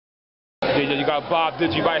Yeah, you got Bob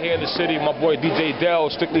Digi right here in the city. My boy DJ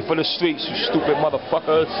Delz, strictly for the streets, you stupid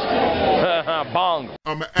motherfuckers. Bong.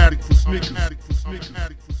 I'm an addict for sneakers.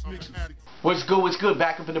 What's good?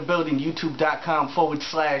 Back up in the building.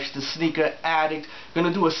 YouTube.com/The Sneaker Addict.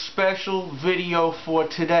 Gonna do a special video for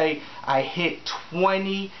today. I hit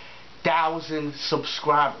 20,000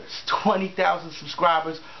 subscribers. 20,000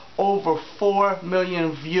 subscribers. Over 4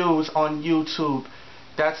 million views on YouTube.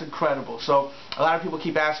 That's incredible. So a lot of people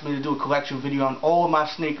keep asking me to do a collection video on all of my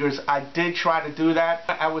sneakers. I did try to do that.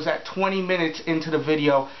 I was at 20 minutes into the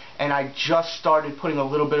video and I just started putting a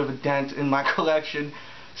little bit of a dent in my collection.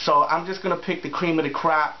 So I'm just going to pick the cream of the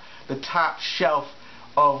crop, the top shelf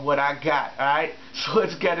of what I got. Alright? So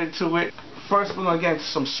let's get into it. First we're going to get into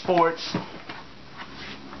some sports.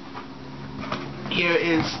 Here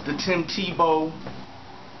is the Tim Tebow.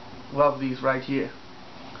 Love these right here.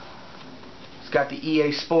 Got the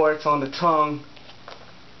EA Sports on the tongue.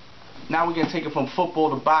 Now we're going to take it from football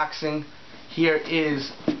to boxing. Here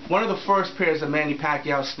is one of the first pairs of Manny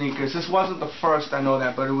Pacquiao sneakers. This wasn't the first, I know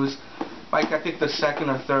that, but it was like I think the second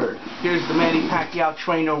or third. Here's the Manny Pacquiao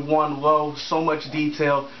Trainer 1 Low. So much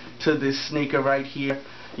detail to this sneaker right here.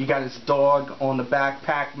 You got his dog on the back,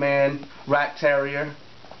 Pac-Man, Rat Terrier.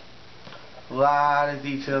 A lot of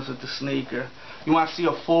details with the sneaker. You want to see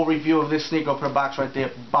a full review of this sneaker? I'll put a box right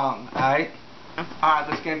there. Bang. Alright? Alright,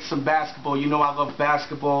 let's get into some basketball. You know I love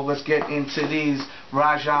basketball. Let's get into these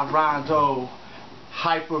Rajon Rondo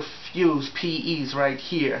Hyperfuse PEs right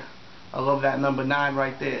here. I love that number 9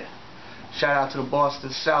 right there. Shout out to the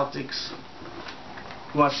Boston Celtics.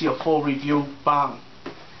 You want to see a full review? Bang.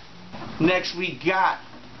 Next we got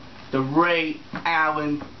the Ray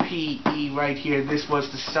Allen PE right here. This was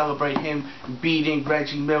to celebrate him beating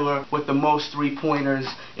Reggie Miller with the most 3-pointers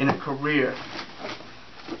in a career.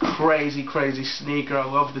 Crazy sneaker. I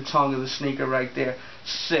love the tongue of the sneaker right there.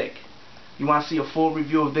 Sick. You want to see a full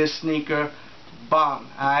review of this sneaker? Bomb.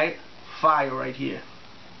 Alright? Fire right here.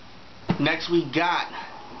 Next we got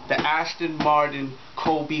the Aston Martin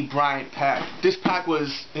Kobe Bryant pack. This pack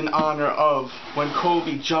was in honor of when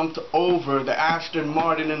Kobe jumped over the Aston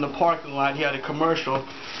Martin in the parking lot. He had a commercial.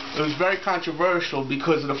 It was very controversial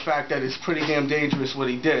because of the fact that it's pretty damn dangerous what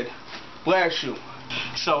he did. Bless you.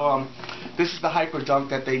 So this is the Hyper Dunk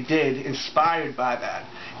that they did, inspired by that.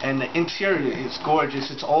 And the interior is gorgeous.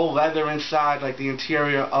 It's all leather inside, like the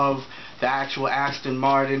interior of the actual Aston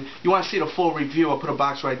Martin. You want to see the full review? I'll put a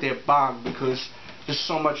box right there, Bob, because there's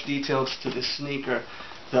so much details to this sneaker.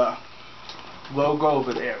 The logo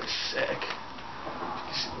over there is sick. You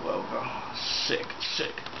can see the logo. Sick.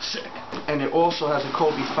 And it also has a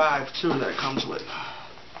Kobe 5 too that it comes with,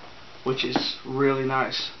 which is really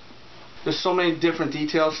nice. There's so many different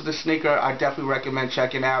details to the sneaker. I definitely recommend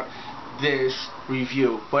checking out this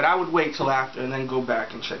review. But I would wait till after and then go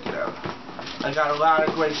back and check it out. I got a lot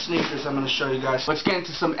of great sneakers I'm going to show you guys. Let's get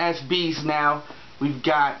into some SBs now. We've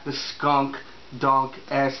got the Skunk Dunk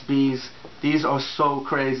SBs. These are so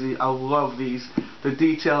crazy. I love these. The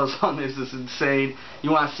details on this is insane.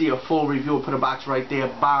 You want to see a full review? I'll put a box right there.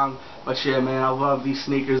 Bang. But yeah, man, I love these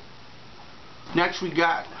sneakers. Next we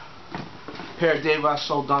got pair of De La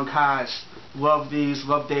Soul Dunk Highs. Love these,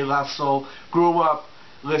 love De La Soul. Grew up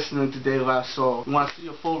listening to De La Soul. You want to see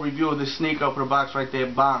a full review of this sneaker? I'll put a box right there.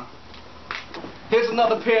 Bang. Here's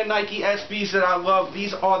another pair of Nike SBs that I love.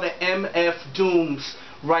 These are the MF Dooms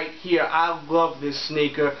right here. I love this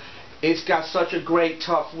sneaker. It's got such a great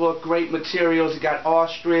tough look, great materials. It got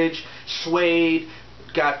ostrich, suede,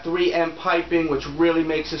 got 3M piping, which really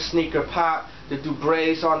makes the sneaker pop. The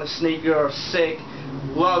Dubrays on the sneaker are sick.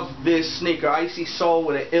 Love this sneaker. Icy sole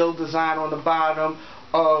with an ill design on the bottom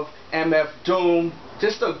of MF Doom.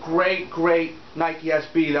 Just a great Nike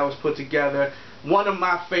SB that was put together. One of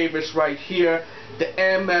my favorites right here, the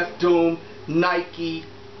MF Doom Nike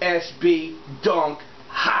SB Dunk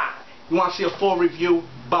High. You want to see a full review?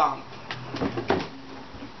 Bomb.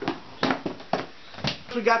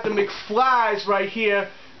 We got the McFlys right here.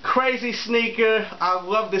 Crazy sneaker. I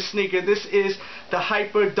love this sneaker. This is the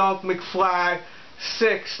Hyper Dunk McFly.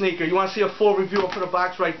 Sick sneaker. You want to see a full review? I'll put a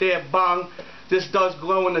box right there. Bang. This does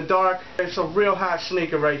glow in the dark. It's a real hot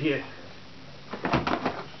sneaker right here.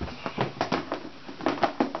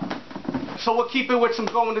 So we'll keep it with some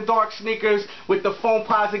glow in the dark sneakers with the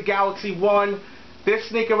Foamposite Galaxy 1. This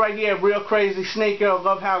sneaker right here, real crazy sneaker. I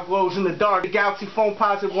love how it glows in the dark. The Galaxy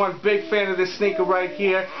Foamposite 1, big fan of this sneaker right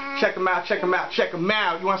here. Check them out.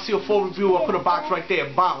 You want to see a full review? I'll put a box right there.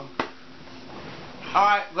 Bang.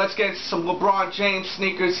 Alright, let's get into some LeBron James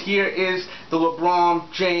sneakers. Here is the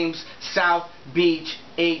LeBron James South Beach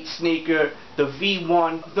 8 sneaker, the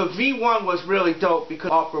V1. The V1 was really dope because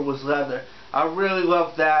the upper was leather. I really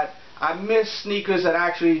love that. I miss sneakers that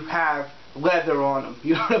actually have leather on them.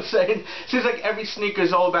 You know what I'm saying? Seems like every sneaker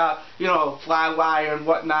is all about, you know, fly wire and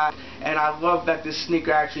whatnot. And I love that this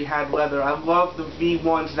sneaker actually had leather. I love the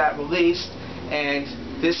V1s that released, and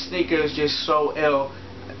this sneaker is just so ill.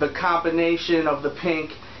 The combination of the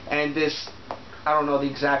pink and this, I don't know the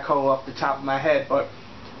exact color off the top of my head, but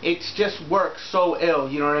it just works so ill,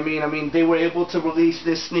 you know what I mean? I mean, they were able to release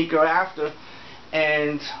this sneaker after,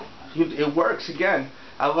 and it works again.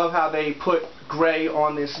 I love how they put gray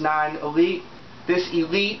on this 9 Elite. This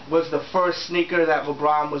Elite was the first sneaker that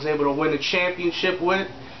LeBron was able to win a championship with.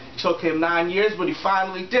 It took him 9 years, but he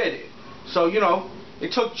finally did it. So, you know,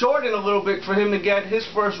 it took Jordan a little bit for him to get his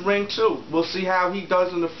first ring too. We'll see how he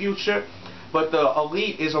does in the future. But the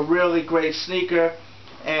Elite is a really great sneaker,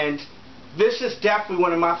 and this is definitely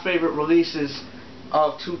one of my favorite releases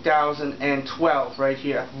of 2012 right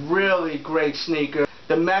here. Really great sneaker.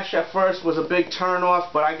 The mesh at first was a big turn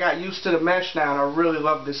off, but I got used to the mesh now, and I really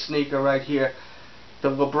love this sneaker right here. The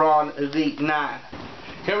LeBron Elite 9.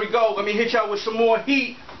 Here we go. Let me hit y'all with some more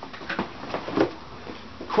heat.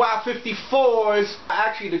 Quad 54s.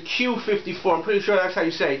 Actually, the Q54. I'm pretty sure that's how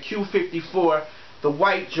you say it. Q54. The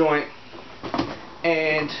white joint.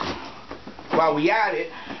 And while we at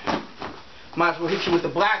it, might as well hit you with the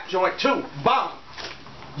black joint too. Bomb!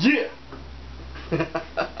 Yeah!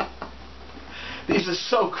 These are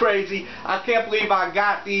so crazy. I can't believe I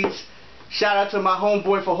got these. Shout out to my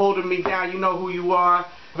homeboy for holding me down. You know who you are.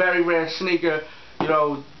 Very rare sneaker. You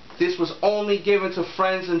know, this was only given to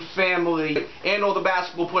friends and family, and all the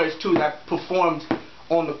basketball players too that performed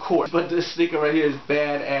on the court. But this sneaker right here is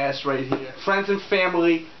badass right here. Friends and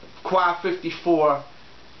family, Quad 54.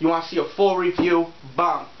 You want to see a full review?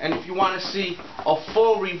 Bang. And if you want to see a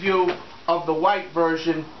full review of the white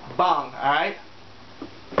version, bang. Alright?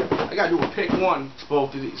 I gotta do a pick one to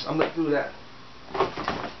both of these. I'm gonna do that.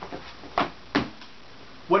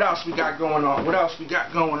 What else we got going on? What else we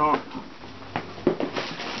got going on?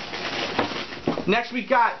 Next we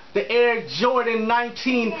got the Air Jordan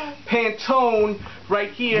 19 Pantone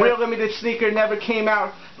right here. Real limited sneaker, never came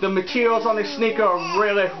out. The materials on this sneaker are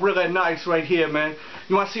really, really nice right here, man.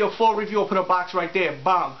 You want to see a full review? I'll put a box right there.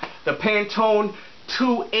 Bomb. The Pantone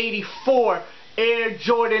 284 Air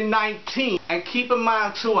Jordan 19. And keep in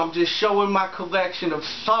mind too, I'm just showing my collection of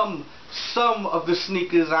some of the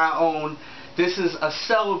sneakers I own. This is a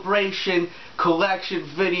celebration collection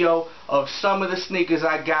video of some of the sneakers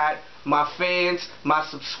I got. My fans, my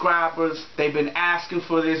subscribers, they've been asking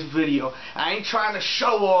for this video. I ain't trying to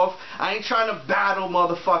show off. I ain't trying to battle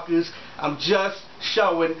motherfuckers. I'm just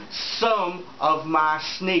showing some of my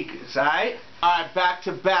sneakers, alright? Alright, back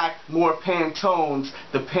to back, more Pantones.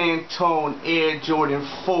 The Pantone Air Jordan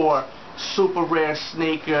 4 super rare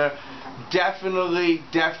sneaker. Definitely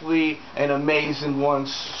an amazing one.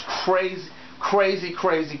 Crazy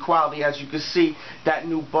quality. As you can see, that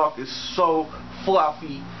new buck is so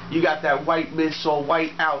fluffy. You got that white midsole,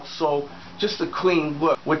 white outsole. Just a clean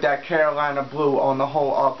look with that Carolina blue on the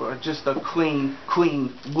whole upper. Just a clean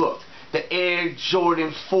look. The Air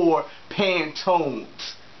Jordan 4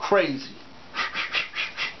 Pantones. Crazy.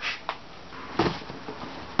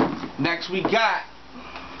 Next we got,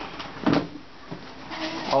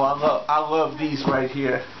 oh, I love these right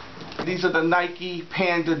here. These are the Nike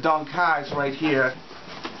Panda Dunk Highs right here.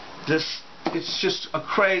 It's just a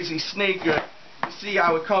crazy sneaker. You see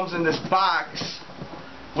how it comes in this box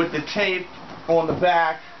with the tape on the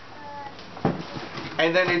back,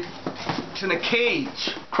 and then it's in a cage.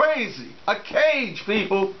 Crazy, a cage,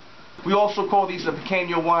 people. We also call these the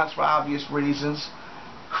pequeño ones for obvious reasons.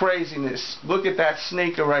 Craziness. Look at that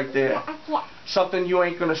sneaker right there. Something you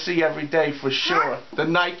ain't gonna see every day for sure. The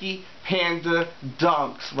Nike Panda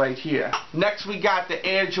Dunks right here. Next we got the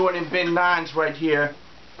Air Jordan Bin 9s right here.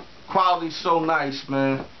 Quality's so nice,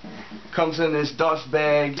 man. Comes in this dust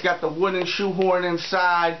bag. It's got the wooden shoehorn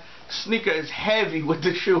inside. Sneaker is heavy with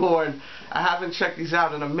the shoehorn. I haven't checked these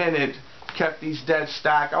out in a minute. Kept these dead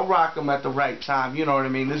stock. I'll rock them at the right time. You know what I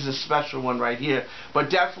mean? This is a special one right here. But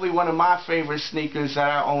definitely one of my favorite sneakers that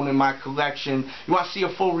I own in my collection. You want to see a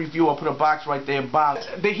full review? I'll put a box right there. Bob.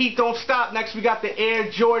 The heat don't stop. Next we got the Air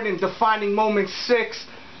Jordan Defining Moment 6.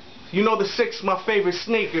 You know the 6 is my favorite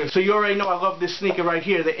sneaker. So you already know I love this sneaker right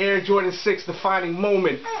here. The Air Jordan 6 Defining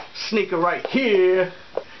Moment sneaker right here.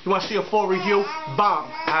 You want to see a full review? Bomb.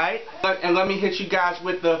 Alright? And let me hit you guys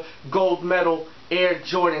with the gold medal Air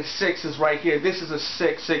Jordan 6s right here. This is a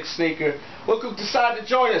sick sneaker. Look who decided to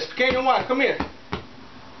join us. Pequeño Juan, come here.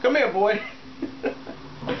 Come here, boy.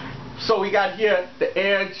 So we got here the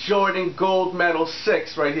Air Jordan Gold Medal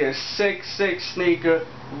 6 right here. Sick sneaker.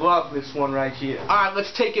 Love this one right here. Alright,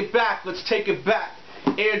 let's take it back. Let's take it back.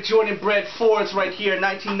 Air Jordan Bred 4s right here,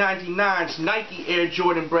 1999's Nike Air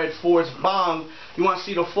Jordan Bred 4s, bong. You want to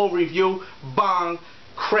see the full review? Bong.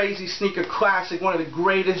 Crazy sneaker classic, one of the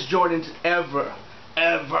greatest Jordans ever.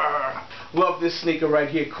 Love this sneaker right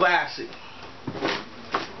here, classic.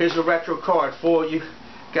 Here's a retro card for you.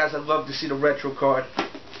 Guys, I'd love to see the retro card.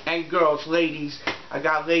 And girls, ladies, I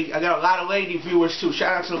got a lot of lady viewers too.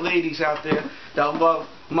 Shout out to the ladies out there that love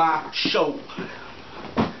my show.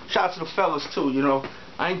 Shout out to the fellas too, you know.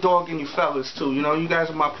 I ain't dogging you fellas too, you know. You guys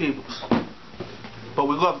are my peoples. But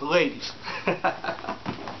we love the ladies.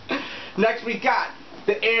 Next we got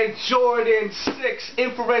the Air Jordan 6,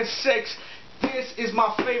 Infrared 6. This is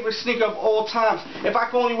my favorite sneaker of all times. If I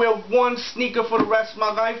could only wear one sneaker for the rest of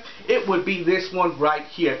my life, it would be this one right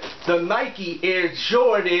here. The Nike Air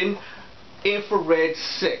Jordan Infrared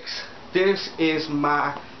 6. This is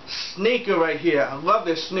my sneaker right here. I love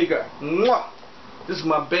this sneaker. Mwah! This is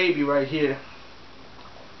my baby right here.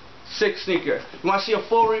 6 sneaker. You want to see a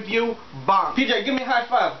full review? Bomb. PJ, give me a high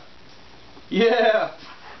five. Yeah.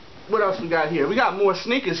 What else we got here? We got more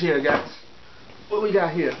sneakers here, guys. What we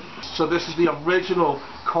got here? So this is the original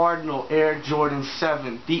Cardinal Air Jordan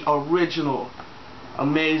 7. The original.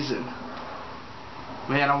 Amazing.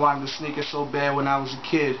 Man, I wanted the sneaker so bad when I was a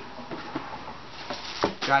kid.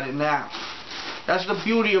 Got it now. That's the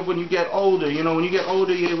beauty of when you get older. You know, when you get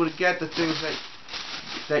older, you're able to get the things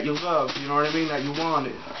that you love. You know what I mean? That you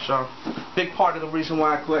wanted. So, big part of the reason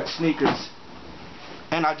why I collect sneakers.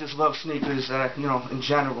 And I just love sneakers, you know, in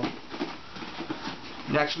general.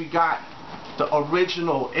 Next we got the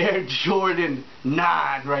original Air Jordan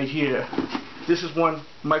 9 right here. This is one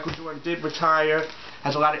Michael Jordan did retire.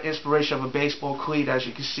 Has a lot of inspiration of a baseball cleat, as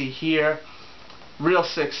you can see here. Real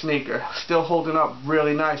sick sneaker. Still holding up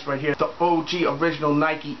really nice right here. The OG original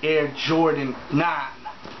Nike Air Jordan 9.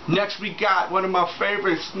 Next we got one of my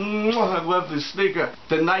favorites. I love this sneaker.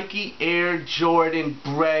 The Nike Air Jordan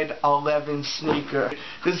Bred 11 sneaker.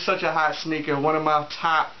 This is such a hot sneaker. One of my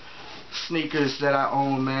top sneakers that I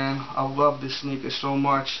own, man. I love this sneaker so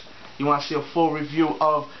much. You want to see a full review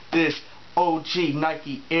of this OG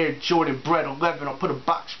Nike Air Jordan Bred 11? I'll put a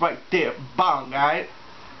box right there. Bang, alright?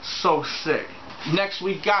 So sick. Next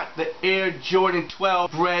we got the Air Jordan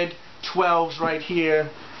 12 Bred 12s right here.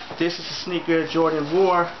 This is a sneaker Jordan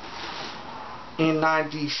wore in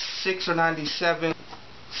 96 or 97.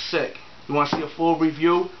 Sick. You want to see a full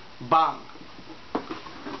review? Bang.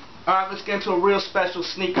 Alright, let's get into a real special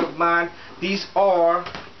sneaker of mine. These are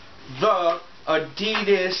the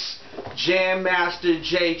Adidas Jam Master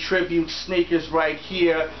J Tribute sneakers right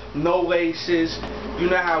here. No laces. You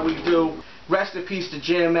know how we do. Rest in peace to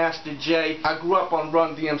Jam Master J. I grew up on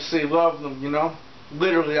Run DMC. Love them, you know.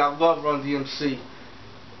 Literally, I love Run DMC.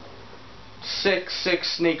 Sick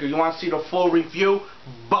sneaker. You want to see the full review?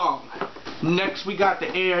 Bum. Next we got the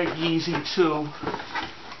Air Yeezy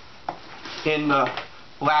 2 in the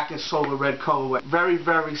black and solar red colorway.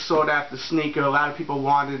 Very sought after sneaker. A lot of people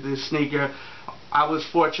wanted this sneaker. I was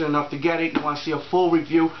fortunate enough to get it. You want to see a full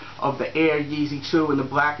review of the Air Yeezy 2 in the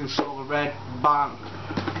black and solar red? Bang.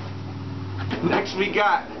 Next we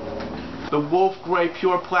got the Wolf Grey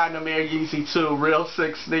Pure Platinum Air Yeezy 2. Real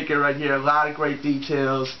sick sneaker right here. A lot of great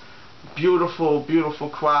details. Beautiful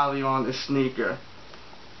quality on this sneaker.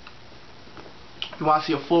 If you want to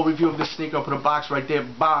see a full review of this sneaker, I'll put a box right there.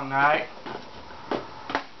 Bang, alright?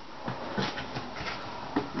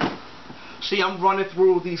 See, I'm running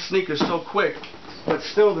through these sneakers so quick, but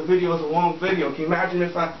still the video is a long video. Can you imagine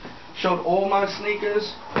if I showed all my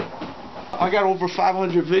sneakers? I got over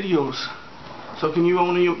 500 videos. So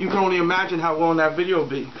you can only imagine how long that video will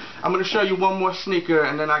be. I'm going to show you one more sneaker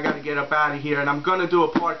and then I got to get up out of here. And I'm going to do a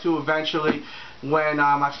part 2 eventually when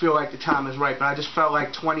I feel like the time is right. But I just felt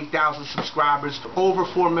like 20,000 subscribers, over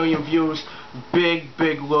 4 million views, big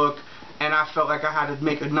look. And I felt like I had to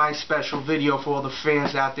make a nice special video for all the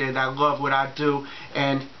fans out there that love what I do.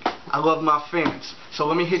 And I love my fans. So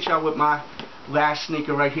let me hit y'all with my last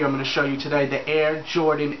sneaker right here I'm going to show you today. The Air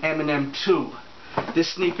Jordan Eminem 2. This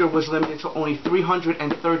sneaker was limited to only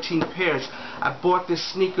 313 pairs. I bought this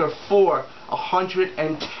sneaker for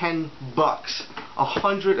 $110.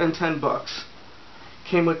 $110.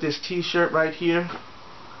 Came with this t-shirt right here.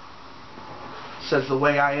 Says the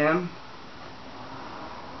way I am.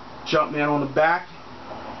 Jumpman on the back.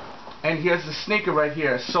 And here's the sneaker right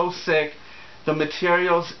here. So sick. The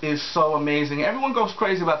materials is so amazing. Everyone goes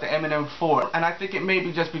crazy about the Eminem 4, and I think it may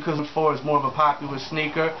be just because the 4 is more of a popular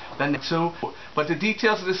sneaker than the 2. But the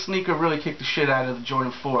details of this sneaker really kick the shit out of the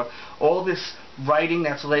Jordan 4. All this writing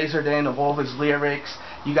that's lasered in of all his lyrics,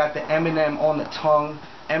 You got the M&M on the tongue,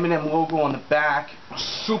 M&M logo on the back.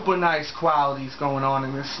 Super nice qualities going on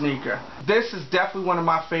in this sneaker. This is definitely one of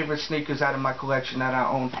my favorite sneakers out of my collection that I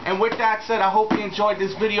own. And with that said, I hope you enjoyed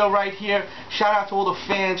this video right here. Shout out to all the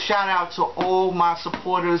fans. Shout out to all my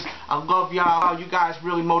supporters. I love y'all. You guys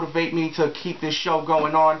really motivate me to keep this show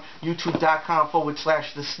going on.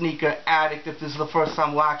 YouTube.com/The Sneaker Addict. If this is the first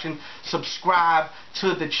time watching, subscribe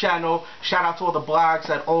to the channel. Shout out to all the blogs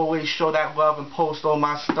that always show that love and post all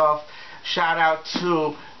my stuff. Shout out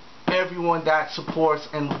to everyone that supports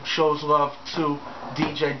and shows love to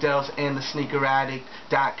DJ Delz and the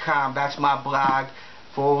SneakerAddict.com. That's my blog.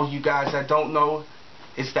 For all you guys that don't know,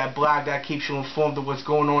 it's that blog that keeps you informed of what's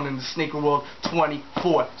going on in the sneaker world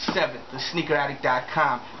 24/7.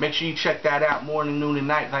 TheSneakerAddict.com. Make sure you check that out morning, noon, and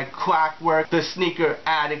night like clockwork.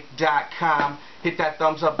 TheSneakerAddict.com. Hit that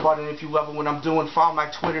thumbs up button if you love it when I'm doing. Follow my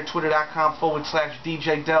Twitter,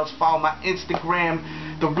 Twitter.com/DJ Delz. Follow my Instagram,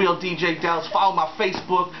 The Real DJ Delz. Follow my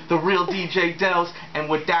Facebook, The Real DJ Delz. And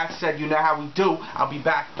with that said, you know how we do. I'll be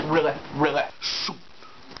back really soon.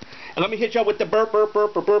 And let me hit y'all with the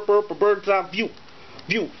bird's eye view.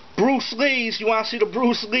 Bruce Lee's. You want to see the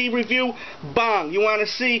Bruce Lee review? Bang. You want to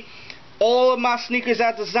see all of my sneakers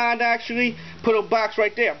I designed actually? Put a box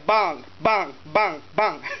right there. Bang, bang, bang,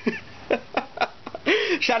 bang.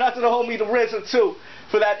 Shout out to the homie The RZA too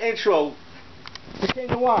for that intro.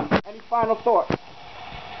 Continue on. Any final thoughts?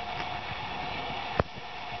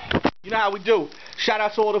 You know how we do. Shout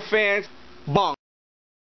out to all the fans. Bang.